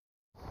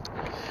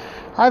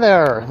Hi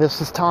there, this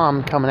is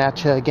Tom coming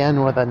at you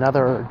again with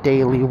another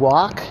daily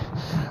walk.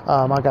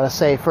 I gotta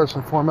say first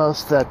and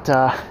foremost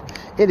that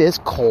it is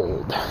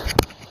cold.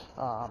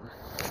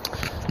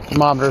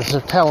 Thermometers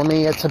are telling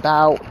me it's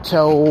about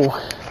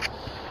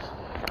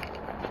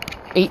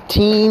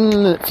 18.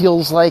 It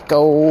feels like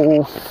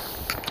 11.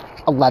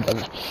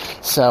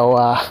 So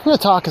I'm gonna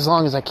talk as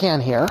long as I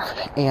can here,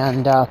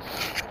 and I'm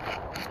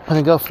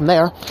gonna go from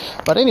there.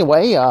 But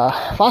anyway,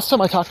 last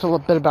time I talked a little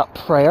bit about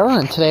prayer,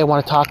 and today I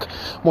want to talk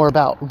more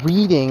about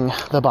reading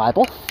the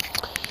Bible.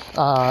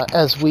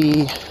 As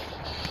we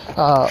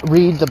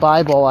read the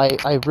Bible,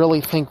 I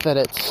really think that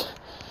it's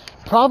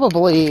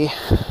probably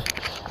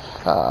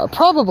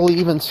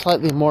even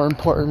slightly more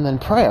important than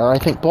prayer. I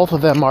think both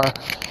of them are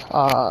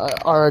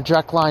a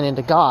direct line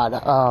into God,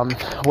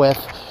 with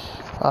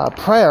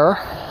prayer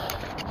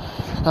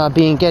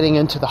being getting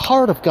into the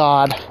heart of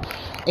God,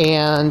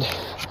 and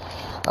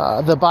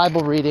the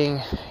Bible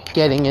reading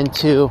getting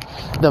into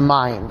the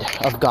mind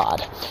of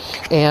God.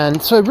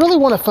 And so I really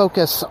want to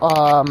focus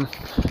a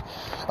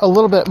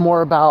little bit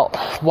more about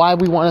why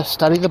we want to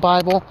study the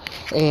Bible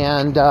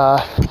and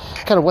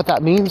kind of what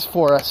that means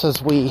for us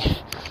as we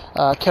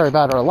carry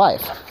about our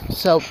life.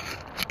 So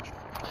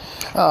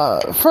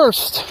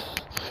first,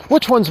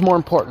 which one's more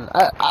important?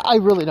 I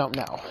really don't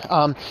know.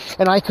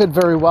 And I could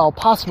very well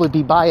possibly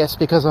be biased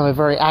because I'm a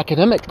very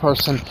academic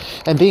person.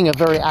 And being a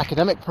very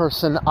academic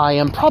person, I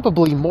am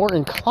probably more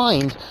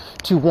inclined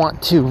to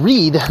want to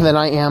read than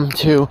I am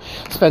to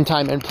spend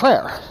time in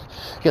prayer.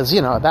 Because,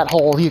 that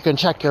whole you can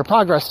check your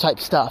progress type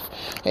stuff.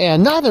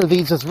 And neither of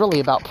these is really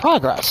about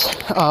progress.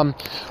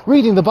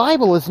 Reading the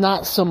Bible is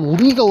not some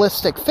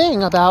legalistic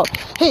thing about,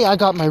 hey, I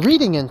got my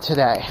reading in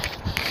today.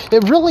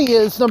 It really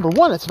is, number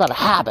one, it's about a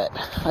habit,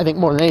 I think,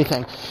 more than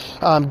anything.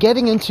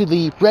 Getting into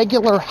the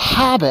regular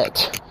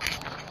habit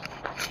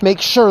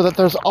makes sure that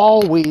there's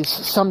always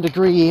some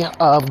degree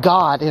of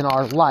God in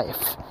our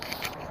life.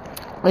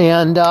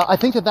 And I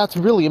think that that's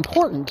really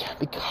important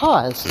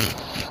because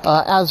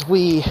as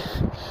we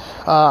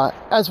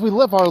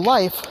live our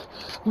life,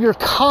 we are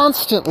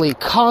constantly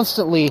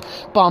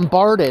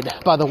bombarded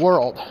by the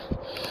world.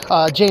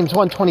 James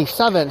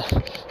 1:27,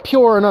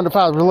 pure and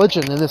undefiled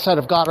religion in the sight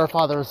of God our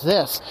Father is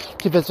this,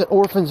 to visit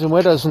orphans and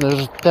widows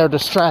in their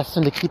distress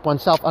and to keep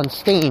oneself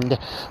unstained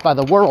by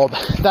the world.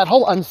 That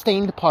whole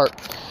unstained part,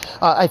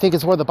 I think,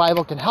 is where the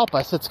Bible can help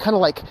us. It's kind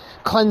of like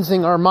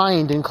cleansing our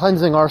mind and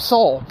cleansing our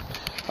soul.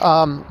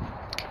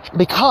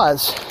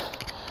 Because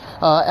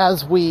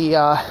as we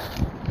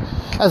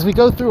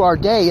go through our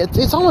day,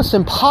 it's almost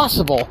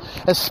impossible,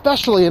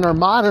 especially in our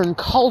modern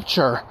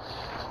culture,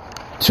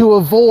 to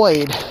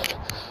avoid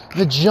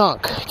the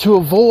junk, to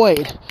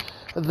avoid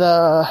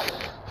the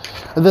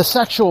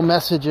sexual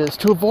messages,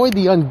 to avoid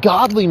the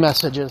ungodly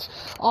messages,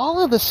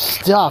 all of the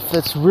stuff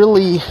that's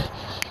really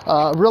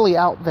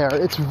out there.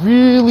 It's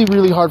really,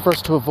 really hard for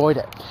us to avoid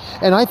it.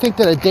 And I think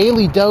that a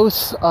daily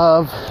dose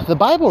of the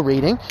Bible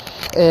reading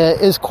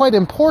is quite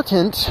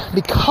important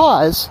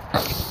because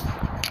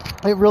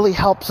it really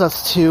helps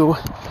us to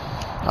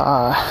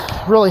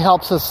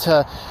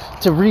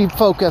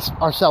refocus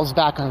ourselves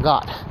back on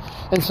God.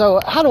 And so,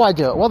 how do I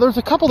do it? Well, there's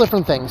a couple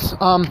different things.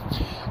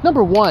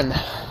 Number one,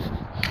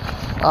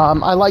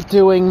 I like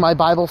doing my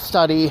Bible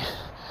study.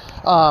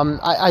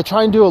 I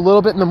try and do a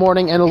little bit in the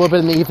morning and a little bit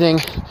in the evening.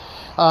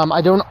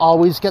 I don't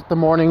always get the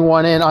morning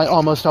one in. I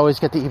almost always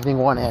get the evening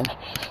one in.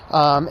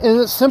 And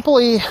it's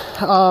simply,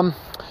 I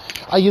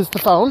use the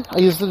phone, I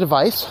use the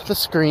device, the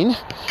screen.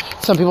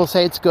 Some people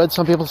say it's good,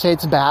 some people say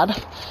it's bad.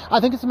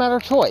 I think it's a matter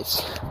of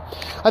choice.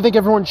 I think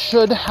everyone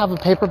should have a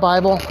paper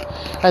Bible.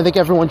 I think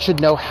everyone should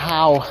know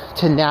how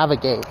to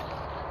navigate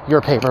your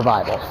paper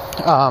Bible.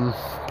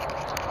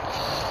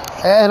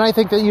 And I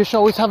think that you should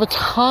always have a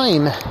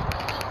time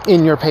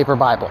in your paper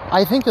Bible.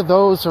 I think that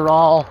those are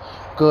all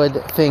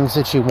good things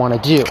that you want to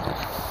do.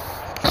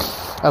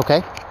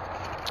 Okay.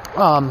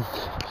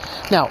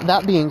 Now,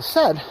 that being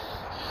said,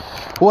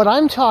 what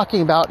I'm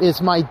talking about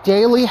is my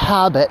daily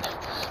habit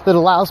that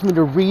allows me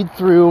to read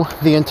through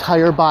the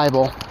entire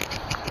Bible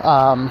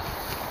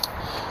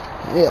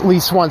at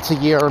least once a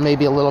year or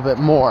maybe a little bit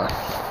more.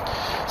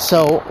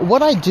 So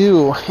what I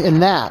do in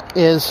that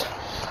is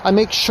I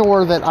make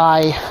sure that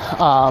I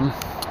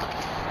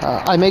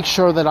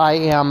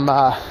am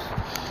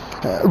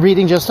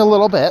reading just a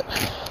little bit,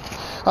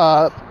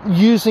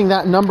 using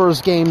that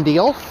numbers game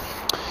deal.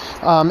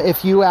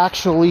 If you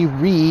actually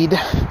read,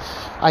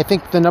 I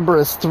think the number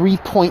is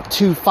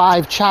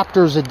 3.25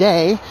 chapters a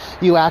day,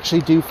 you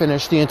actually do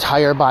finish the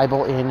entire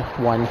Bible in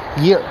 1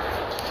 year,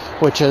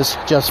 which is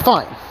just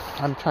fine.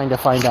 I'm trying to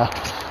find a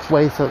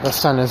way so the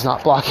sun is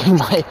not blocking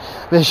my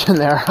vision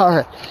there. All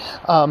right.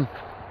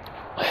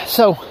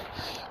 So,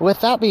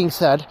 with that being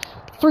said,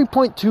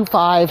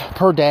 3.25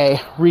 per day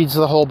reads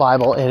the whole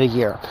Bible in a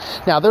year.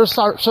 Now, there's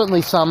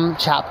certainly some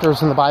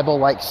chapters in the Bible,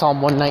 like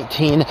Psalm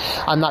 119.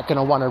 I'm not going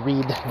to want to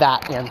read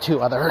that and 2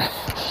 other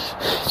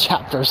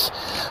chapters.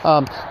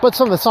 But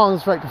some of the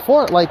songs right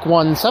before it, like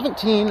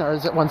 117, or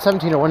is it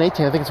 117 or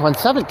 118? I think it's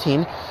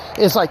 117,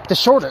 is like the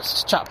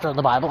shortest chapter of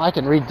the Bible. I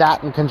can read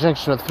that in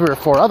conjunction with 3 or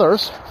 4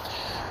 others.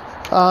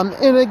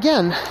 And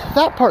again,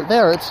 that part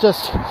there, it's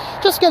just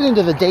getting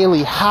into the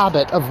daily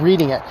habit of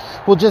reading it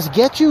will just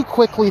get you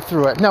quickly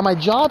through it. Now, my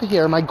job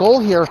here, my goal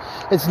here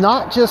is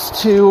not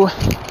just to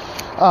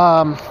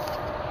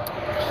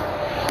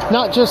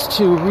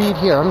read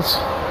here,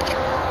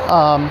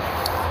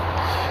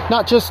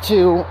 not just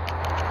to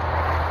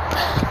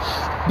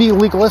be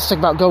legalistic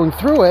about going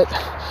through it.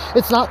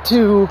 It's not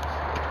to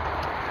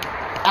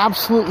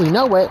absolutely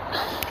know it.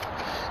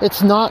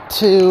 It's not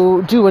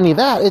to do any of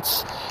that.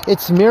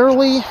 It's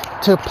merely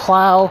to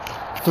plow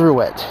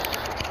through it.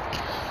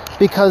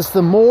 Because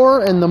the more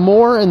and the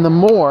more and the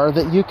more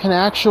that you can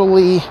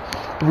actually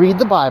read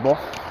the Bible,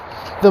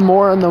 the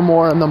more and the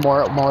more and the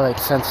more it more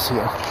makes sense to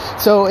you.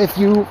 So if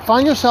you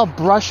find yourself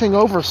brushing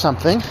over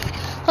something,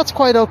 that's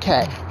quite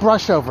okay.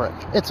 Brush over it.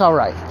 It's all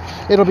right.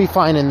 It'll be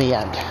fine in the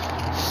end.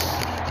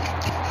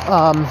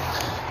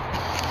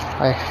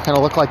 I kind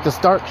of look like this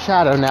dark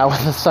shadow now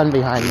with the sun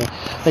behind me.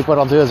 I think what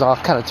I'll do is I'll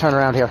kind of turn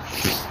around here.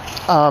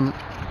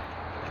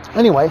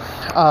 Anyway,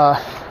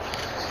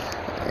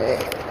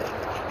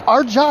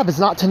 our job is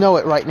not to know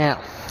it right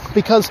now.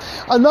 Because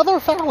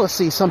another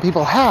fallacy some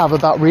people have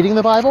about reading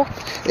the Bible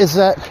is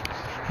that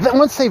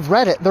once they've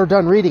read it, they're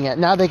done reading it.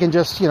 Now they can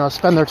just,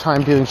 spend their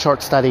time doing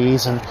short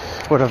studies and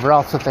whatever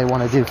else that they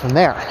want to do from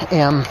there.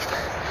 And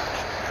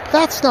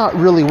that's not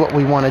really what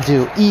we want to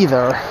do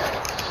either.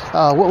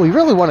 What we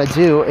really want to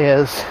do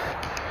is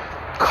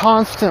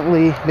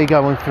constantly be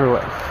going through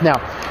it.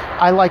 Now,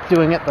 I like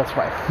doing it this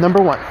way.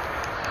 Number 1,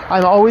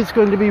 I'm always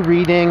going to be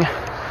reading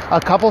a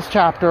couple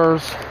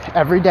chapters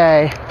every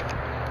day,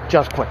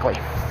 just quickly.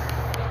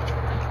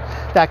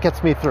 That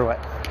gets me through it.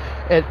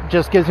 It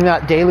just gives me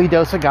that daily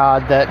dose of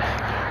God that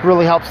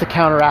really helps to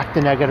counteract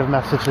the negative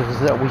messages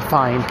that we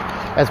find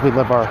as we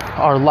live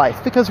our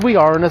life. Because we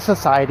are in a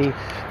society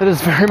that is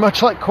very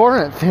much like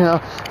Corinth.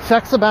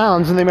 Sex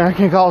abounds in the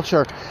American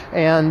culture,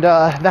 and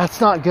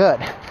that's not good.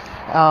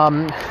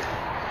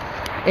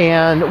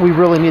 And we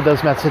really need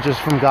those messages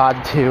from God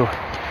to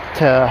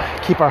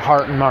keep our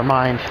heart and our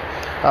mind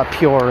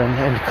pure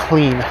and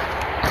clean.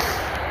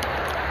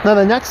 Now,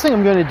 the next thing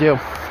I'm going to do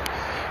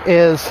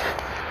is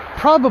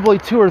probably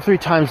 2 or 3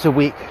 times a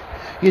week.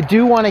 You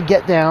do want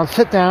to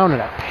sit down in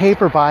a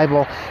paper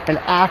Bible and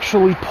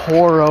actually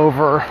pore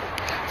over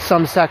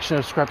some section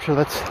of Scripture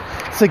that's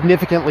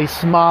significantly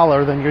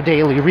smaller than your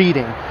daily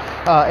reading.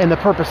 And the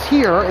purpose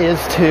here is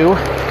to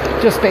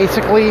just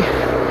basically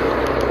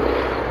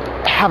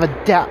have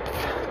a depth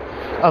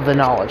of the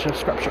knowledge of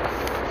Scripture.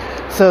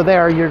 So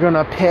there you're going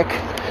to pick,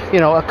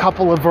 a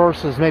couple of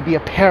verses, maybe a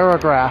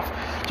paragraph,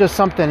 just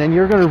something, and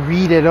you're going to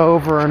read it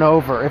over and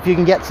over. If you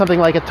can get something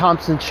like a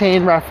Thompson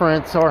Chain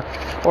reference or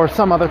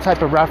some other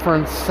type of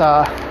reference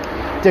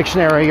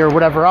dictionary or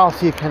whatever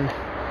else, you can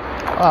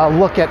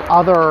look at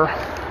other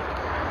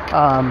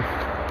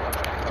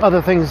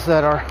things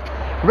that are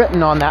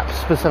written on that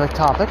specific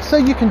topic. So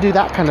you can do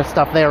that kind of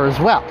stuff there as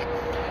well.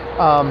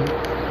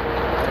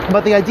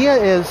 But the idea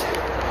is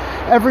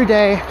every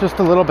day, just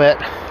a little bit.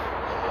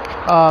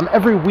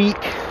 Every week,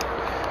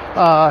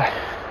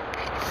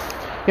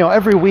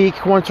 every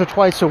week, once or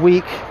twice a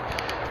week,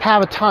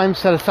 have a time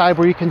set aside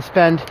where you can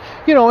spend,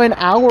 an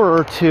hour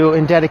or 2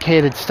 in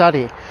dedicated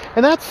study.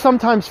 And that's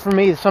sometimes for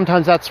me,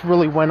 that's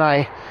really when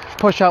I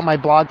push out my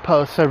blog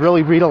posts. I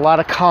really read a lot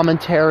of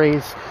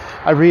commentaries.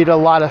 I read a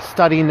lot of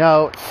study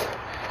notes.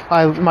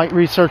 I might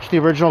research the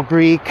original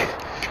Greek.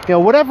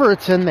 Whatever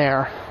it's in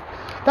there,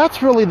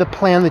 that's really the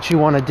plan that you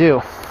want to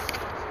do.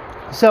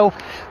 So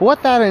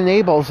what that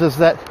enables is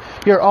that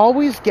you're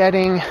always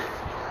getting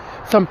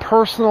some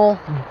personal,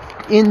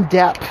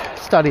 in-depth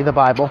study of the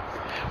Bible,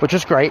 which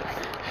is great.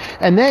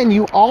 And then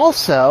you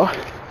also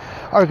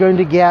are going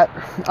to get,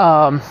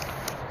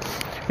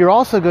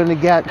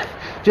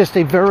 just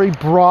a very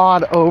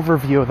broad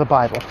overview of the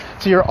Bible.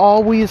 So you're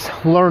always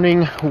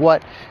learning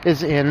what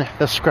is in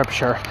the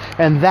Scripture,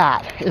 and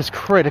that is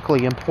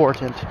critically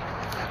important.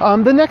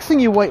 The next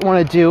thing you might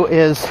want to do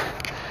is,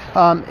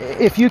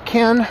 if you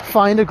can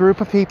find a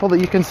group of people that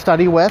you can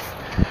study with,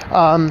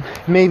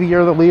 maybe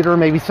you're the leader,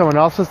 maybe someone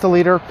else is the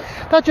leader,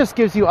 that just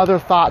gives you other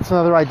thoughts and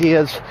other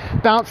ideas.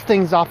 Bounce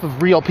things off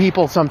of real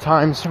people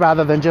sometimes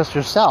rather than just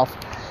yourself.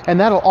 And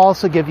that'll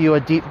also give you a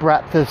deep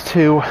breadth as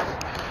to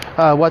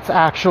what's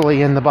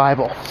actually in the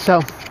Bible.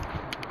 So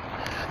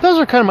those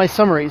are kind of my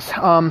summaries.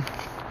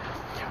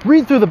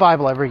 Read through the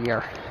Bible every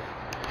year.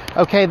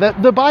 Okay,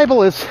 the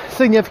Bible is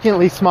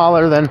significantly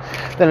smaller than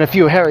a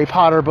few Harry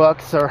Potter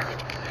books or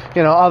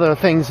other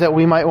things that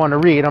we might want to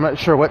read. I'm not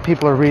sure what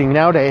people are reading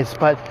nowadays,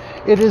 but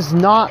it is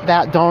not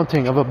that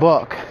daunting of a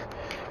book.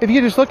 If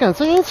you just look at it and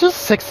say, it's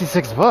just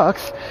 66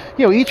 books,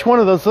 each one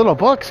of those little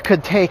books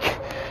could take,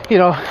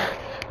 no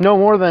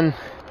more than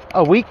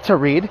a week to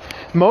read.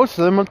 Most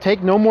of them will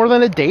take no more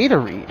than a day to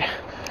read.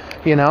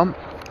 You know,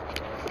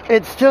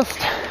 it's just,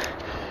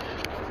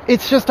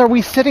 are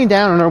we sitting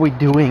down and are we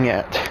doing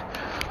it?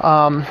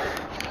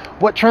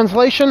 What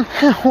translation?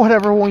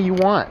 Whatever one you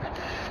want.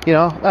 You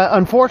know,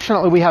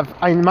 unfortunately, we have,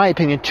 in my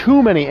opinion,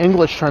 too many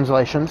English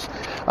translations.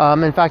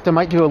 In fact, I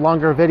might do a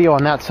longer video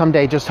on that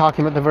someday, just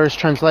talking about the various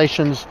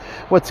translations,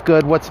 what's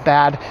good, what's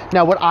bad.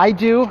 Now, what I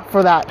do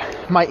for that,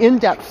 my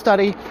in-depth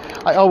study,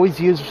 I always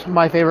use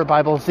my favorite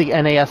Bible, is the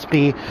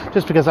NASB,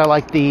 just because I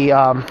like the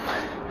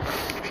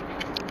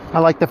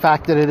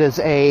fact that it is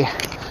a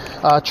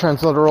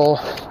transliteral,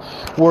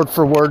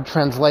 word-for-word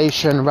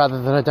translation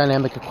rather than a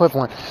dynamic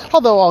equivalent.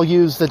 Although I'll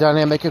use the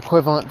dynamic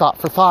equivalent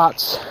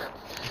thought-for-thoughts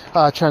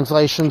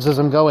translations as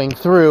I'm going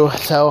through.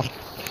 So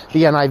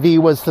the NIV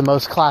was the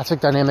most classic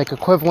dynamic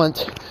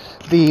equivalent,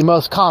 the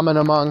most common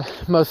among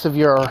most of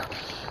your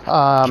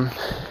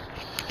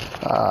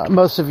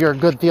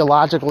good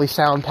theologically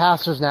sound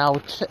pastors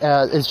now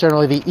is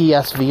generally the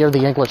ESV, or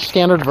the English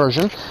Standard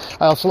Version.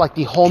 I also like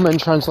the Holman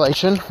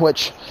translation,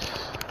 which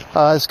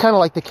is kind of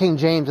like the King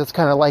James. It's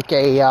kind of like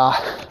a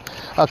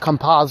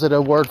composite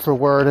of word for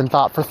word and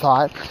thought for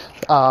thought.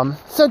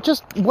 So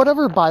just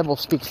whatever Bible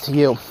speaks to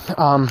you.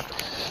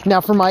 Now,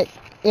 for my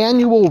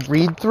annual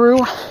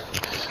read-through,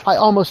 I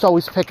almost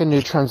always pick a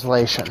new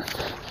translation.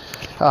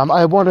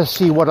 I want to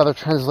see what other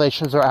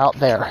translations are out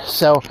there.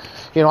 So,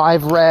 you know,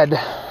 I've read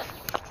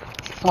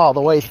all the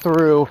way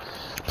through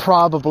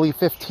probably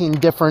 15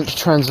 different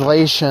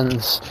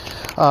translations.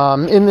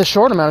 In this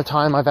short amount of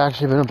time, I've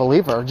actually been a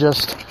believer,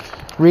 just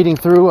reading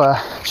through a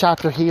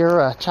chapter here,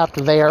 a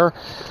chapter there.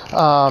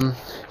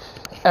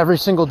 Every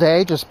single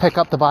day, just pick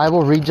up the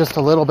Bible, read just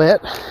a little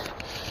bit.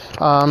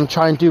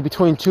 Try and do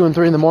between 2 and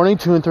 3 in the morning,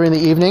 2 and 3 in the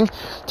evening.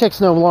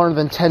 Takes no longer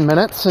than 10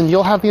 minutes, and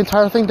you'll have the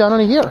entire thing done in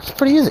a year. It's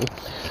pretty easy.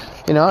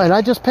 You know, and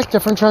I just pick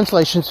different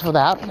translations for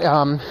that.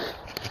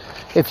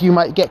 If you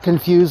might get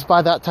confused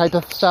by that type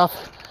of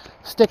stuff,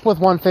 stick with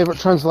one favorite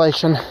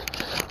translation.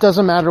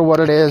 Doesn't matter what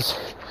it is.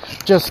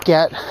 Just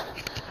get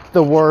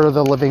the Word of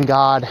the living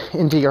God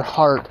into your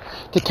heart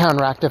to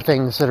counteract the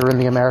things that are in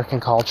the American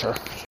culture.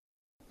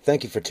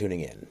 Thank you for tuning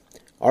in.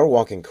 Our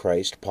Walk in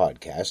Christ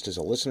podcast is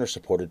a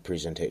listener-supported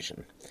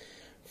presentation.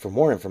 For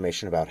more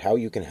information about how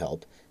you can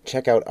help,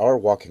 check out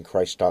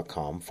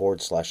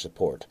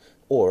ourwalkinchrist.com/support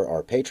or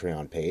our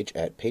Patreon page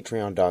at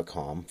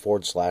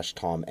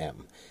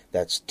patreon.com/TomM.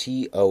 That's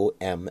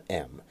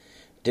TOMM.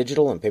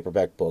 Digital and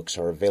paperback books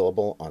are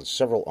available on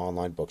several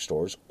online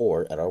bookstores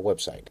or at our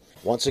website.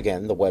 Once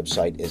again, the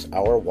website is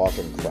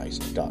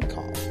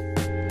ourwalkinchrist.com.